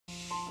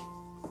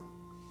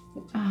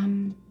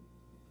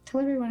Tell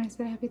everyone I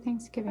said Happy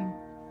Thanksgiving.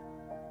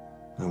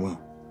 I will.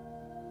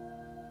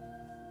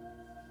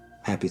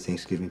 Happy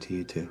Thanksgiving to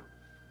you, too.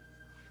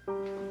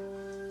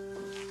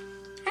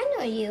 I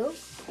know you.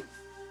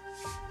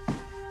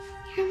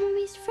 You're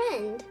Mommy's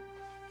friend.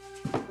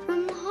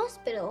 From the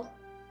hospital.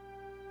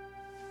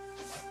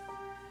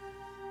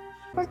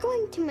 We're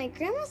going to my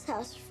grandma's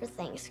house for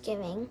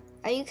Thanksgiving.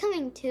 Are you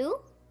coming too?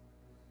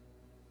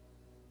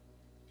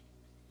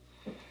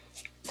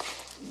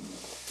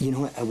 You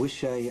know what? I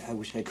wish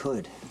I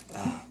could,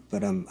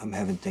 but I'm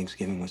having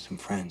Thanksgiving with some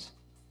friends.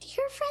 Do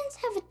your friends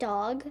have a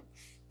dog?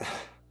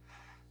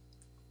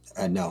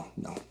 No.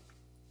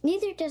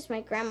 Neither does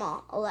my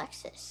grandma,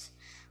 Alexis.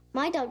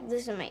 My dog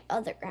lives in my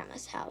other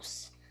grandma's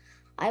house.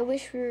 I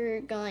wish we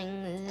were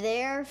going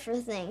there for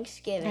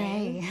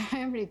Thanksgiving. Hey,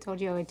 I already told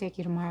you I would take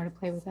you tomorrow to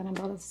play with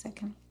Annabelle the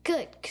second.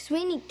 Good, because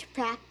we need to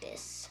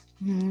practice.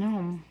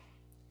 No.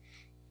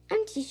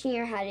 I'm teaching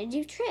her how to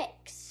do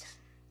tricks.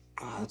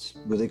 Oh, that's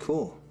really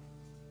cool.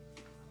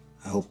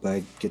 I hope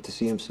I get to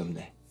see him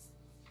someday.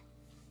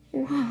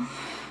 Well,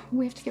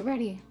 we have to get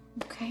ready,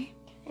 okay?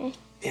 Okay.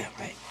 Yeah,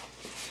 right.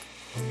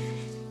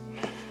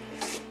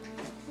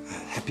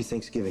 Happy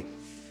Thanksgiving.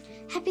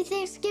 Happy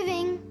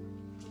Thanksgiving.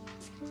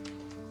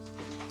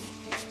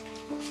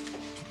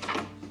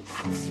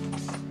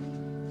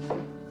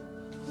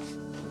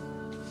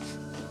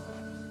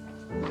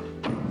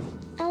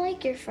 I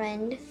like your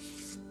friend.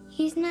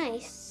 He's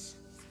nice.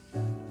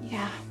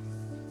 Yeah.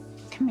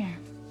 Come here.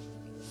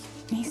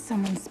 He's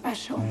someone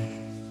special.